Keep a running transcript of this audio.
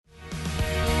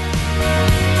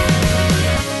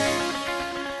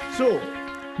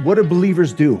What do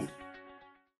believers do?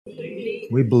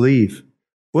 We believe.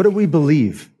 What do we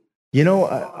believe? You know,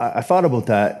 I thought about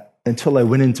that until I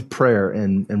went into prayer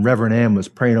and Reverend Ann was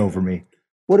praying over me.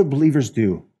 What do believers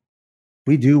do?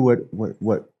 We do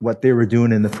what they were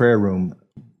doing in the prayer room.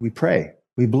 We pray.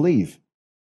 We believe,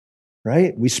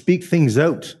 right? We speak things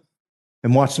out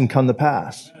and watch them come to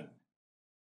pass.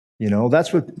 You know,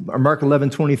 that's what Mark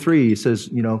 11:23 says,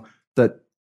 you know, that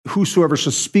whosoever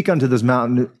shall speak unto this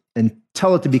mountain and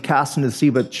tell it to be cast into the sea,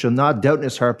 but shall not doubt in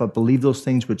his heart, but believe those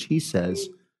things which he says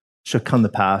shall come to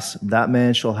pass, that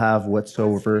man shall have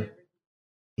whatsoever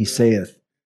he saith.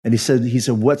 And he said,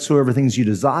 whatsoever things you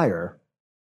desire,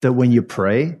 that when you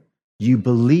pray, you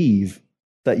believe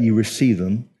that you receive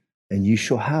them and you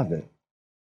shall have it.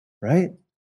 Right?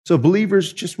 So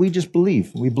believers, we just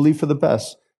believe. We believe for the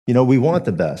best. You know, we want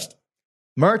the best.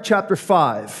 Mark chapter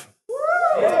 5.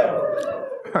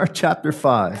 Mark chapter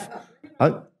 5.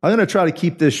 I'm going to try to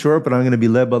keep this short, but I'm going to be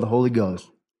led by the Holy Ghost.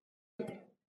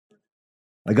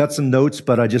 I got some notes,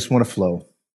 but I just want to flow.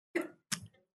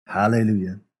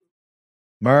 Hallelujah.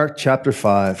 Mark chapter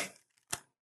 5.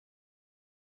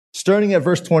 Starting at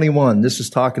verse 21, this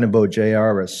is talking about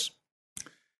Jairus.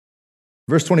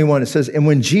 Verse 21, it says, "And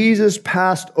when Jesus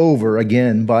passed over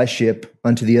again by ship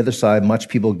unto the other side, much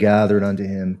people gathered unto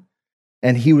him,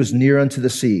 and he was near unto the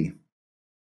sea."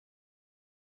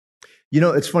 You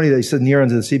know, it's funny that he said near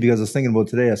unto the sea, because I was thinking about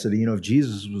today. I said, you know, if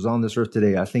Jesus was on this earth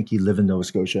today, I think he'd live in Nova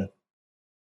Scotia.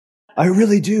 I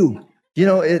really do. You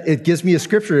know, it gives me a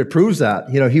scripture. It proves that.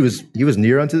 You know, he was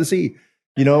near unto the sea.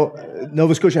 You know,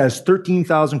 Nova Scotia has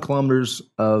 13,000 kilometers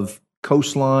of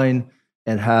coastline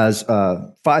and has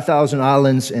 5,000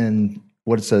 islands, and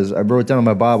what it says, I wrote it down in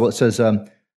my Bible, it says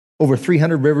over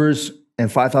 300 rivers and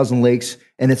 5,000 lakes,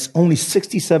 and it's only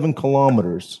 67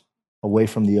 kilometers away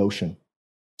from the ocean.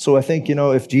 So I think, you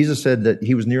know, if Jesus said that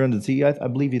he was near unto the sea, I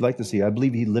believe he'd like the sea. I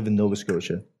believe he'd live in Nova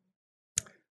Scotia.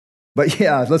 But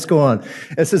yeah, let's go on.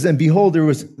 It says, "And behold,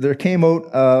 there came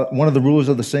out one of the rulers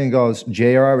of the synagogues,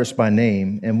 Jairus by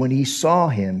name, and when he saw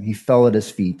him, he fell at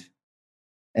his feet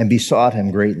and besought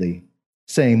him greatly,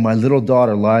 saying, My little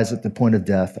daughter lies at the point of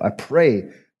death. I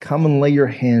pray, come and lay your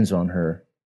hands on her,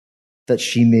 that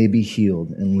she may be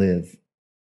healed and live."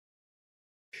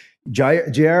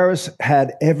 Jairus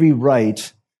had every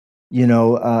right, you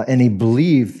know, and he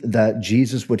believed that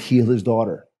Jesus would heal his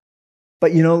daughter.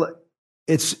 But, you know,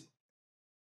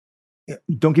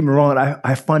 don't get me wrong,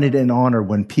 I find it an honor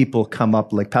when people come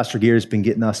up, like Pastor Gary's been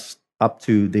getting us up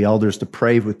to the elders to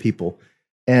pray with people.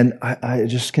 And I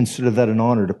just consider that an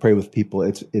honor to pray with people.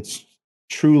 It's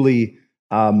truly,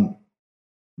 you know,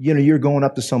 you're going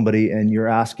up to somebody and you're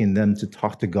asking them to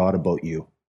talk to God about you.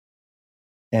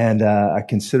 And I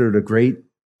consider it a great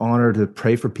honor to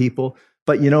pray for people.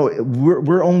 But, you know,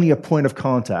 we're only a point of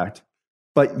contact.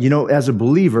 But, you know, as a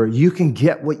believer, you can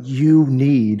get what you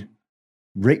need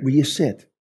right where you sit.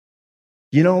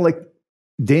 You know, like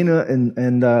Dana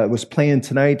and was playing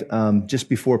tonight, just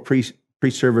before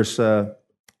pre-service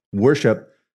worship.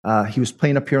 He was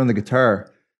playing up here on the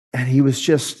guitar, and he was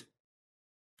just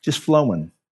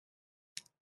flowing.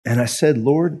 And I said,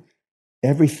 Lord,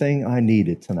 everything I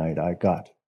needed tonight, I got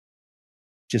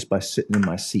just by sitting in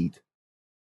my seat.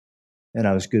 And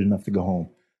I was good enough to go home,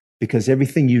 because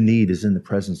everything you need is in the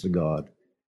presence of God.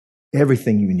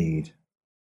 Everything you need.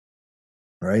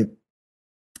 Right?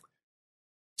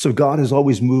 So God is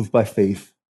always moved by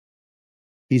faith.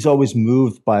 He's always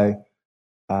moved by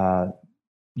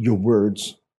your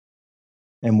words,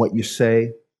 and what you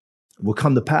say will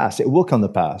come to pass. It will come to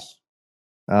pass.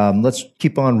 Let's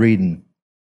keep on reading.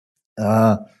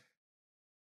 It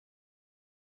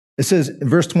says in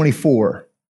verse 24,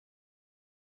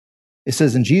 it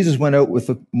says, "And Jesus went out with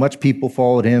much people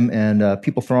followed him, and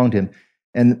people thronged him."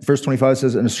 And verse 25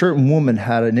 says, "And a certain woman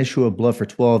had an issue of blood for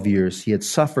 12 years. She had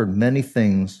suffered many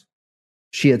things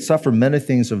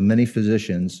of many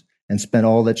physicians, and spent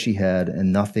all that she had,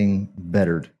 and nothing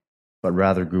bettered, but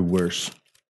rather grew worse.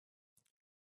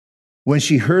 When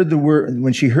she heard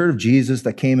of Jesus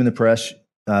that came in the press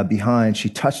behind, she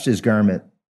touched his garment.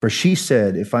 For she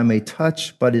said, If I may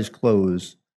touch but his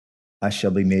clothes, I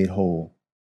shall be made whole.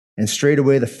 And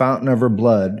straightway the fountain of her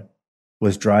blood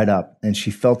was dried up, and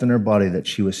she felt in her body that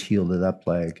she was healed of that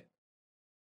plague.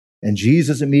 And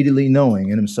Jesus, immediately knowing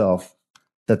in himself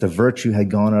that the virtue had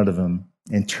gone out of him,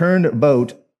 and turned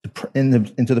about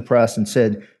into the press and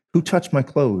said, Who touched my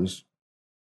clothes?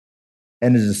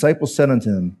 And his disciples said unto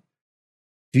him,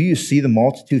 Do you see the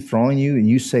multitude thronging you, and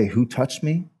you say, Who touched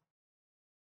me?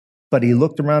 But he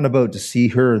looked around about to see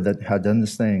her that had done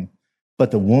this thing.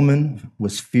 But the woman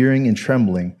was fearing and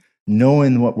trembling,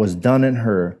 knowing what was done in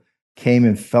her. came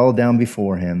and fell down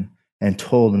before him and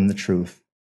told him the truth.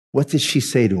 What did she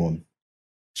say to him?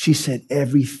 She said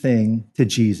everything to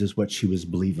Jesus, what she was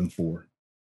believing for.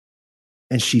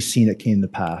 And she's seen it came to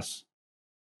pass,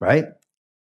 right?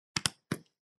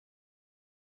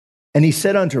 And he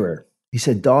said unto her, he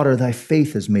said, daughter, thy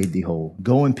faith has made thee whole.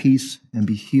 Go in peace and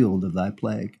be healed of thy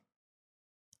plague.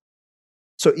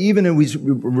 So even when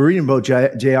we're reading about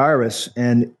Jairus,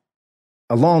 and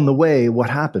along the way, what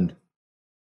happened?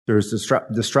 There's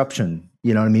disruption,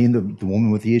 you know what I mean? The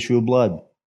woman with the issue of blood.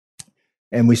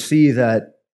 And we see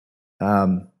that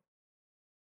even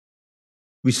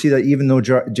though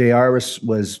Jairus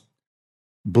was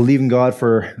believing God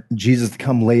for Jesus to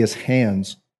come lay his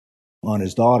hands on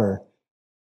his daughter,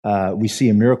 we see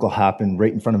a miracle happen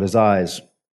right in front of his eyes.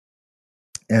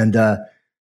 And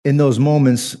in those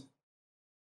moments,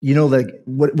 you know, like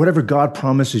whatever God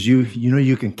promises you, you know,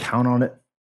 you can count on it.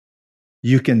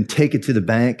 You can take it to the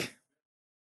bank.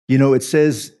 You know, it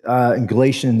says in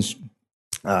Galatians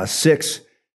 6,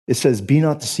 it says, be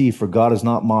not deceived, for God is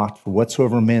not mocked. For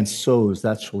whatsoever a man sows,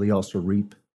 that shall he also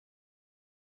reap.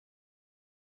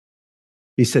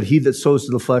 He said, he that sows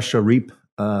to the flesh shall reap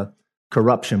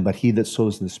corruption, but he that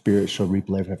sows to the Spirit shall reap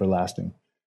life everlasting.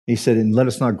 He said, and let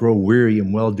us not grow weary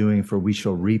in well-doing, for we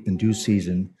shall reap in due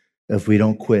season if we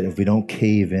don't quit, if we don't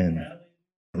cave in.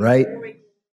 Right?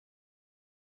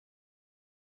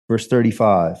 Verse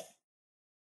 35.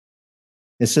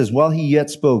 It says, while he yet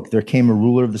spoke, there came a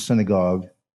ruler of the synagogue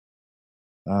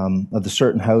of the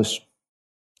certain house,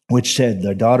 which said,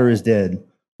 thy daughter is dead.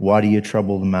 Why do you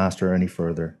trouble the master any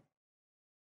further?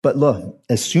 But look,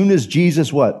 as soon as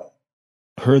Jesus, what?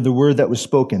 Heard the word that was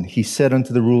spoken, he said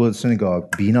unto the ruler of the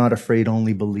synagogue, be not afraid,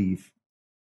 only believe.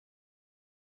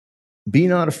 Be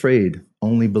not afraid,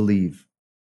 only believe.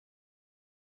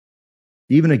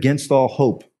 Even against all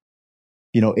hope,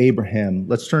 you know, Abraham.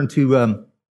 Let's turn to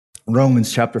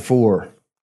Romans chapter 4.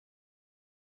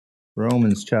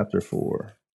 Romans chapter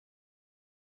 4.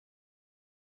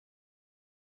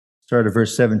 Start at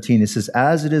verse 17. It says,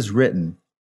 as it is written,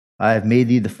 I have made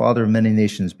thee the father of many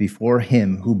nations before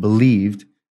him who believed,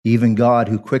 even God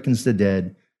who quickens the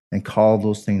dead and called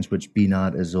those things which be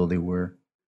not as though they were,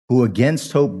 who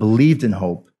against hope believed in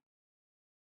hope,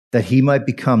 that he might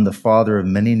become the father of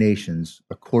many nations,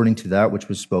 according to that which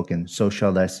was spoken, so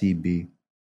shall thy seed be.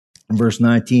 In verse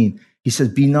 19, he says,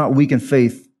 be not weak in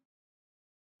faith.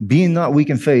 Being not weak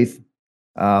in faith,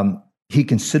 he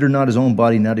considered not his own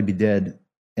body not to be dead,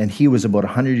 and he was about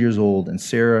 100 years old, and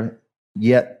Sarah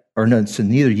so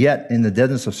neither yet in the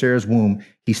deadness of Sarah's womb,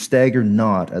 he staggered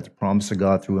not at the promise of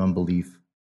God through unbelief,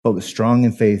 but was strong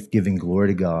in faith, giving glory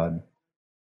to God.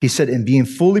 He said, and being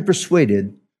fully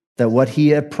persuaded that what he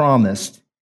had promised,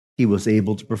 he was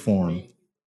able to perform.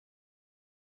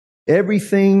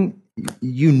 Everything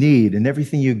you need and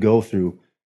everything you go through,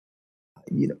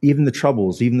 you know, even the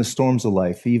troubles, even the storms of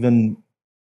life, even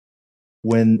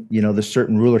when, you know, the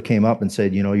certain ruler came up and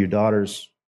said, you know, your daughter's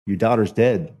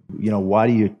dead. You know, why are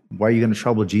you going to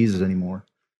trouble Jesus anymore?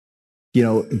 You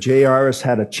know, Jairus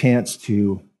had a chance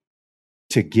to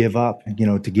give up, you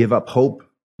know, to give up hope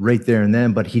right there and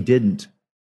then, but he didn't.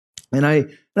 And I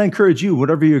encourage you,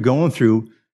 whatever you're going through,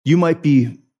 you might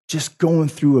be just going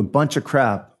through a bunch of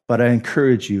crap, but I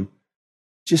encourage you,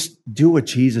 just do what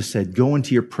Jesus said. Go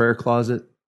into your prayer closet,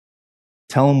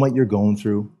 tell him what you're going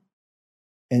through,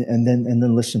 and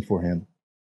then listen for him.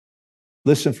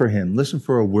 Listen for him. Listen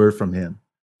for a word from him.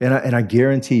 And I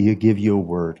guarantee he'll give you a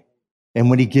word. And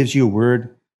when he gives you a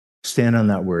word, stand on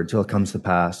that word till it comes to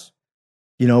pass.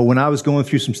 You know, when I was going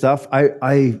through some stuff,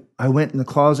 I went in the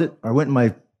closet, I went in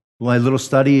my little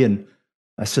study, and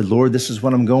I said, Lord, this is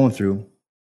what I'm going through.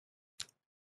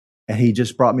 And he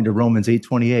just brought me to Romans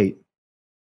 8:28.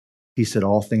 He said,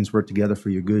 all things work together for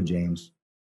your good, James,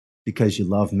 because you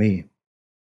love me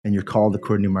and you're called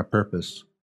according to my purpose.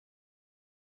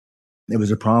 It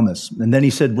was a promise. And then he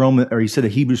said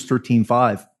Hebrews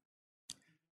 13:5.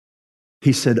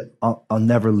 He said, I'll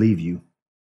never leave you.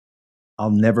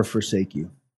 I'll never forsake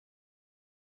you.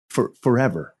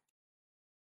 Forever.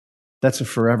 That's a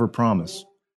forever promise.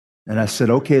 And I said,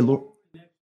 okay, Lord.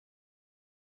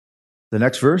 The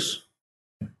next verse.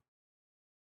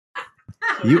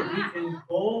 You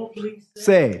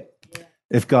say,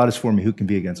 if God is for me, who can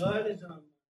be against me?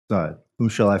 God, whom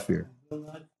shall I fear?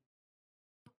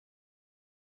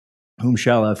 Whom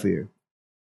shall I fear?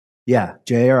 Yeah,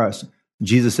 Jairus.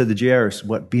 Jesus said to Jairus,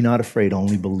 what? Be not afraid,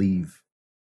 only believe.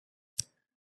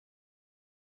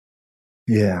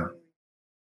 Yeah.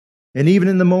 And even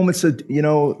in the moments that, you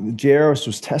know, Jairus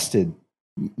was tested,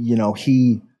 you know,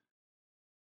 he,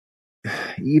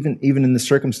 even in the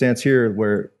circumstance here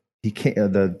where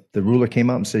the ruler came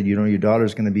up and said, your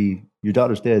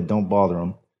daughter's dead. Don't bother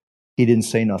him. He didn't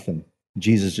say nothing.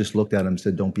 Jesus just looked at him and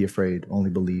said, don't be afraid, only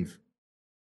believe.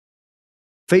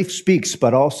 Faith speaks,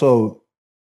 but also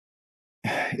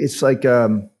it's like,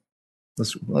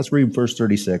 let's read verse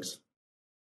 36.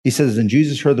 He says, and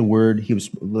Jesus heard the word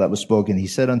that was spoken. He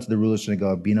said unto the ruler of the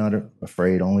synagogue, be not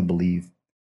afraid, only believe.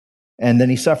 And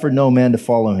then he suffered no man to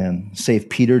follow him, save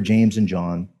Peter, James, and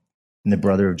John, and the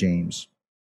brother of James.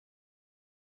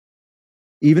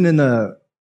 Even in the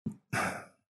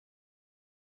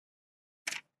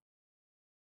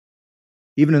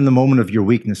moment of your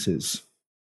weaknesses,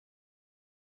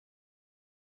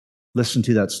 listen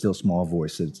to that still small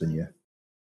voice that's in you.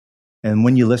 And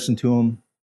when you listen to him,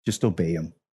 just obey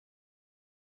him.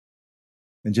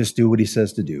 And just do what he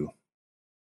says to do.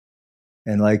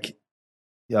 And like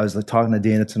I was talking to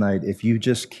Dana tonight, if you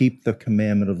just keep the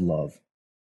commandment of love,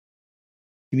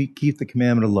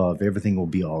 everything will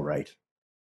be all right.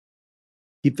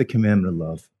 Keep the commandment of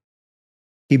love.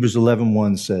 Hebrews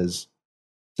 11:1 says,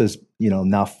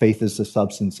 now faith is the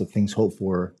substance of things hoped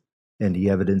for and the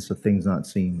evidence of things not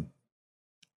seen.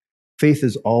 Faith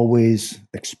is always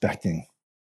expecting,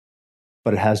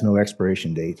 but it has no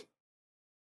expiration date.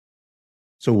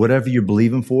 So whatever you're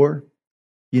believing for,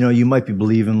 you might be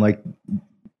believing like,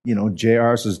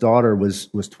 Jairus' daughter was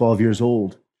 12 years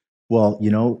old. Well,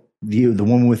 the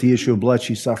woman with the issue of blood,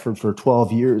 she suffered for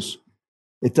 12 years.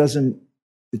 It doesn't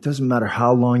matter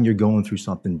how long you're going through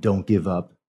something. Don't give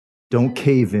up. Don't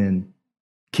cave in.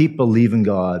 Keep believing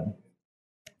God.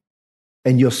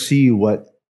 And you'll see what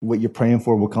you're praying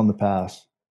for will come to pass.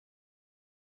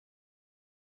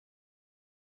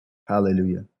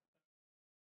 Hallelujah.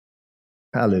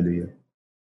 Hallelujah.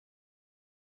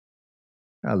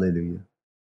 Hallelujah.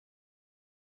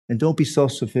 And don't be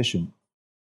self-sufficient.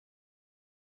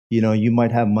 You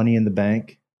might have money in the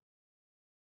bank.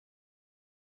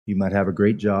 You might have a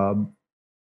great job.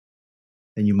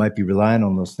 And you might be relying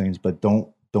on those things, but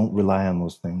don't rely on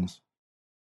those things.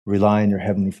 Rely on your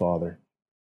Heavenly Father.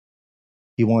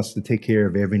 He wants to take care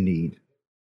of every need.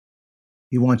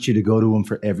 He wants you to go to him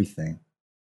for everything.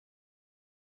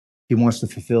 He wants to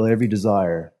fulfill every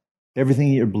desire.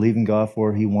 Everything you're believing God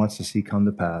for, he wants to see come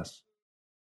to pass.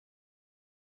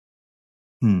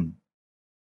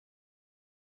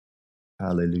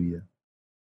 Hallelujah.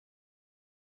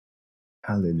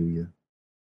 Hallelujah.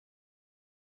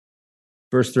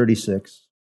 Verse 36.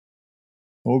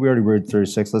 Well, we already read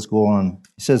 36. Let's go on.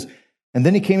 He says, and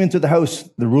then he came into the house,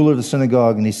 the ruler of the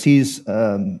synagogue, and he sees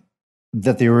that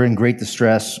they were in great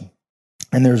distress,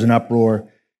 and there's an uproar.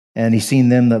 And he seen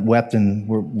them that wept and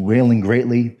were wailing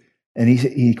greatly. And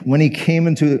he when he came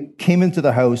into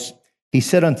the house, he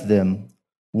said unto them,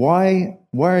 Why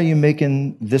are you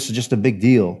making this just a big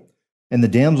deal? And the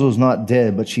damsel is not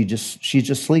dead, but she's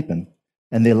just sleeping.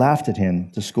 And they laughed at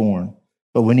him to scorn.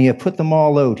 But when he had put them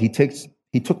all out, he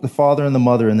took the father and the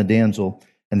mother and the damsel,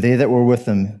 and they that were with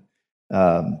them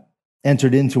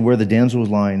entered into where the damsel was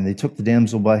lying. They took the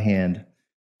damsel by hand,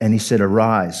 and he said,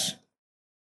 Arise,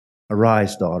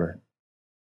 daughter.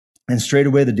 And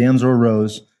straightway the damsel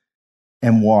arose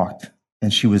and walked,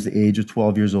 and she was the age of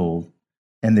 12 years old.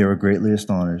 And they were greatly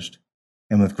astonished,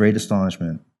 and with great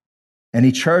astonishment. And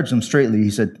he charged them straitly. He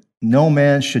said, No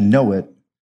man should know it,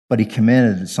 but he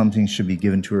commanded that something should be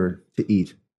given to her to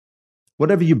eat.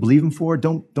 Whatever you're believing for,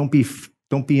 don't be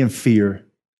in fear.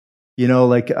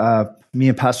 Like me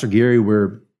and Pastor Gary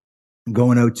were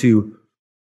going out to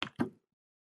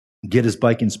get his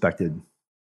bike inspected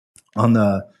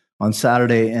on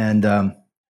Saturday, and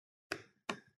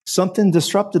something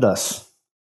disrupted us.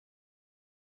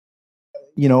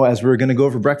 As we were going to go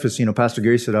for breakfast, Pastor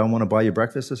Gary said, I want to buy you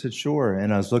breakfast. I said, sure.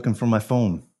 And I was looking for my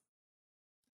phone.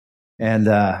 And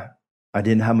I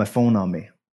didn't have my phone on me.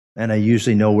 And I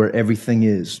usually know where everything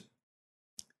is.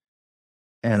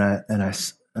 And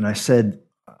I said,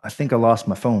 I think I lost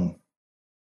my phone.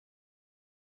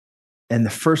 And the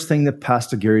first thing that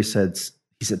Pastor Gary said,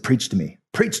 he said, preach to me.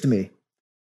 Preach to me.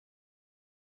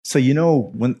 So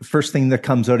when the first thing that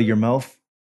comes out of your mouth,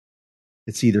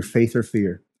 it's either faith or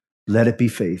fear. Let it be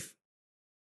faith.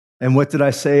 And what did I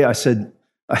say? I said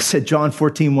John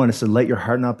 14:1. I said, let your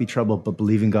heart not be troubled, but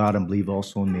believe in God and believe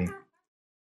also in me.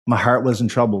 My heart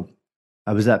wasn't troubled.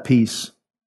 I was at peace.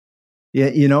 Yeah,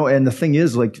 and the thing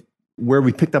is, like, where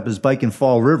we picked up his bike in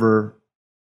Fall River,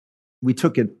 we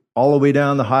took it all the way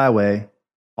down the highway,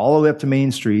 all the way up to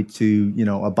Main Street to,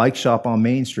 a bike shop on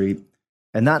Main Street.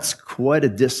 And that's quite a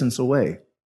distance away.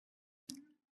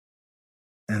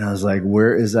 And I was like,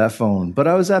 where is that phone? But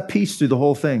I was at peace through the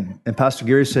whole thing. And Pastor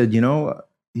Gary said,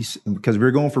 because we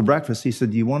were going for breakfast, he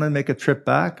said, do you want to make a trip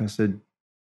back? I said,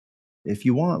 if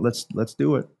you want, let's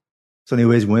do it. So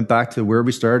anyways, we went back to where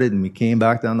we started, and we came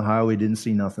back down the highway, didn't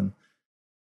see nothing.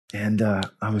 And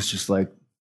I was just like,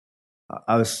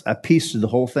 I was at peace through the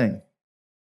whole thing.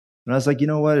 And I was like, you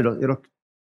know what? It'll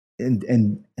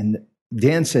and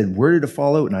Dan said, where did it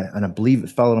fall out? And I believe it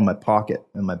fell out of my pocket,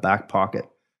 in my back pocket.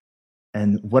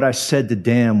 And what I said to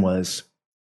Dan was,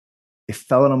 it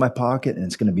fell out of my pocket and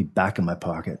it's going to be back in my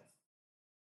pocket.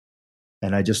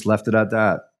 And I just left it at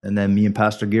that. And then me and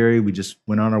Pastor Gary, we just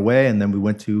went on our way. And then we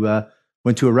went to a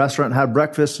restaurant and had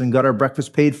breakfast and got our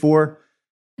breakfast paid for.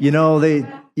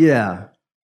 Yeah.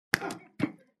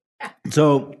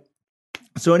 So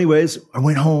anyways, I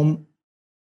went home,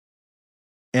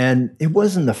 and it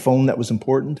wasn't the phone that was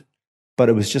important, but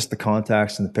it was just the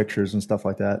contacts and the pictures and stuff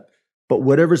like that. But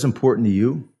whatever's important to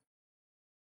you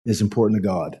is important to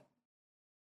God,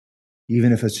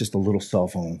 even if it's just a little cell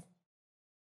phone.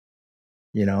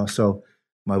 So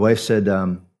my wife said,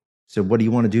 what do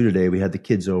you want to do today? We had the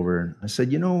kids over. And I said,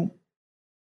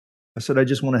 I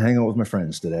just want to hang out with my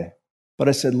friends today. But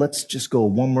I said, let's just go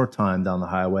one more time down the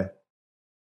highway.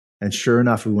 And sure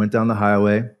enough, we went down the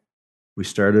highway. We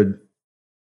started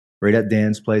right at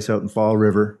Dan's place out in Fall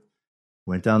River.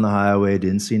 Went down the highway,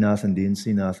 didn't see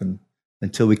nothing,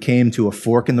 until we came to a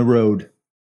fork in the road.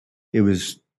 It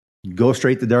was go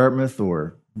straight to Dartmouth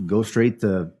or go straight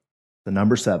to the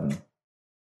number 7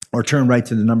 or turn right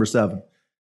to the number 7.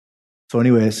 So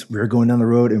anyways, we were going down the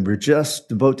road and we are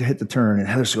just about to hit the turn, and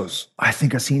Heather goes, I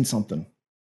think I seen something.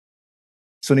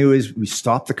 So anyways, we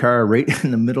stopped the car right in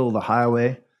the middle of the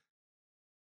highway,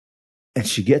 and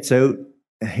she gets out,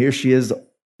 and here she is,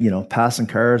 passing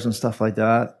cars and stuff like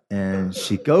that. And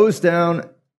she goes down,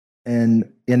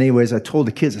 and anyways, I told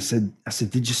the kids, I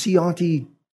said, did you see Auntie?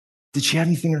 Did she have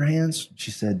anything in her hands? She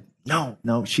said, no,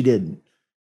 she didn't.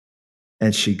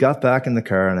 And she got back in the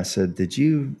car, and I said, did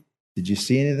you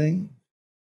see anything?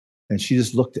 And she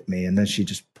just looked at me, and then she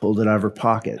just pulled it out of her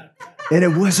pocket. And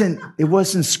it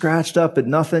wasn't scratched up at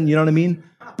nothing, you know what I mean?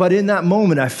 But in that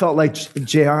moment, I felt like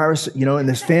JR, and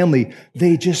his family,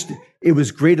 it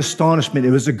was great astonishment.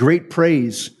 It was a great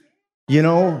praise,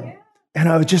 And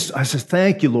I said,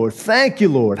 thank you,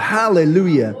 Lord.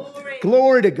 Hallelujah.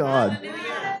 Glory to God.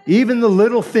 Even the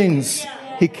little things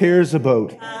he cares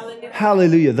about.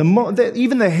 Hallelujah.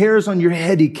 Even the hairs on your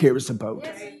head he cares about.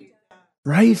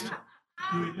 Right?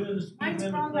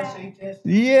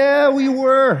 Yeah, we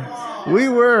were.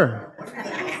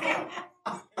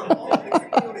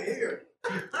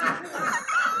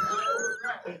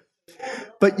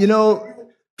 But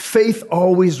faith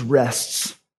always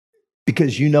rests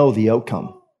because you know the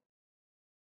outcome.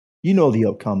 You know the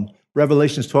outcome.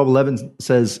 Revelations 12:11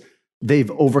 says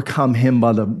they've overcome him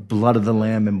by the blood of the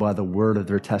Lamb and by the word of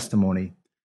their testimony.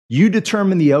 You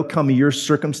determine the outcome of your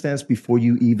circumstance before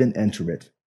you even enter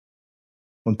it.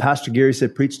 When Pastor Gary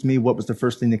said, preach to me, what was the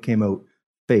first thing that came out?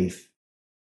 Faith.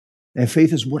 And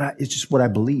faith is it's just what I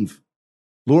believe.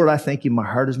 Lord, I thank you. My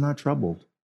heart is not troubled.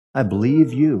 I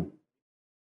believe you.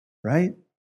 Right?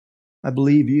 I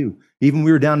believe you. Even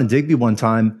we were down in Digby one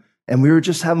time, and we were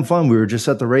just having fun. We were just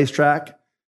at the racetrack,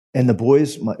 and the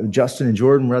boys, Justin and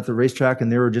Jordan, were at the racetrack,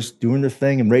 and they were just doing their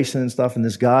thing and racing and stuff. And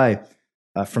this guy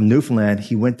from Newfoundland,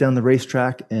 he went down the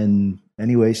racetrack, and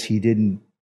anyways, he didn't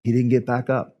get back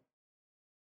up.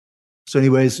 So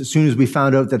anyways, as soon as we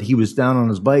found out that he was down on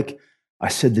his bike, I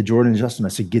said to Jordan and Justin, I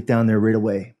said, get down there right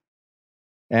away.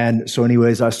 And so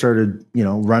anyways, I started,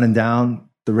 running down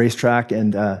the racetrack,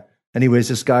 and anyways,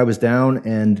 this guy was down,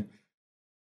 and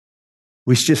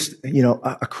we just,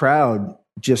 a crowd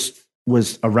just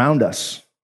was around us.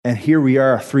 And here we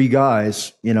are, 3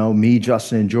 guys, me,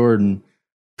 Justin, and Jordan,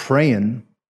 praying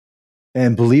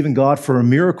and believing God for a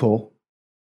miracle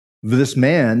for this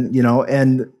man,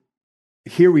 and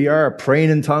here we are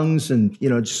praying in tongues and,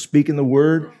 just speaking the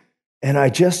word. And I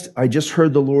just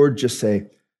heard the Lord just say,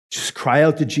 just cry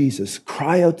out to Jesus,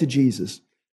 cry out to Jesus.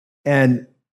 And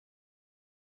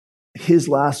his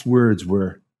last words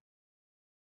were,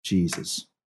 Jesus.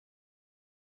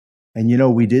 And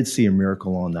we did see a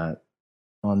miracle on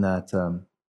that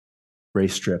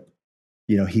race trip.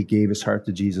 He gave his heart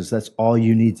to Jesus. That's all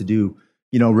you need to do.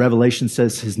 Revelation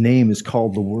says his name is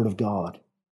called the Word of God.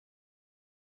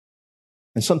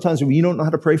 And sometimes when you don't know how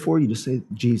to pray for it, you just say,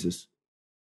 Jesus,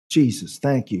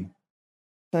 thank you.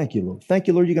 Thank you, Lord. Thank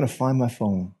you, Lord, you're going to find my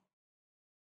phone.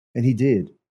 And he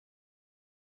did.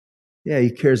 Yeah,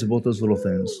 he cares about those little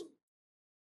things.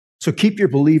 So keep your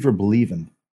believer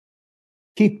believing.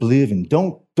 Keep believing.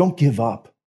 Don't give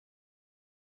up.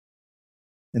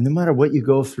 And no matter what you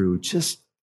go through, just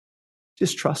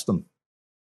trust him.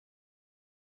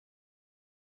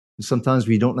 And sometimes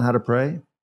we don't know how to pray.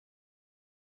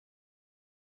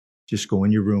 Just go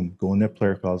in your room, go in that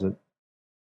prayer closet,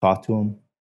 talk to him,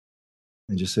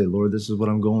 and just say, Lord, this is what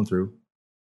I'm going through.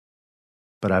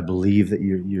 But I believe that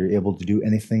you're able to do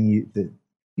anything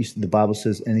the Bible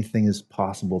says anything is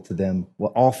possible to them.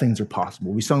 Well, all things are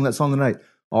possible. We sung that song tonight.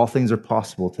 All things are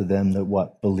possible to them that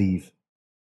what? Believe.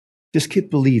 Just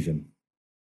keep believing.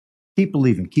 Keep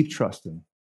believing. Keep trusting.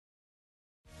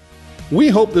 We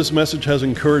hope this message has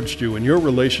encouraged you in your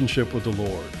relationship with the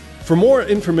Lord. For more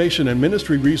information and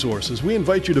ministry resources, we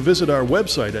invite you to visit our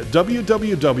website at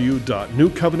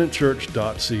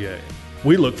www.newcovenantchurch.ca.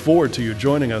 We look forward to you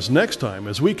joining us next time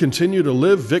as we continue to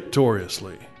live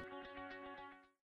victoriously.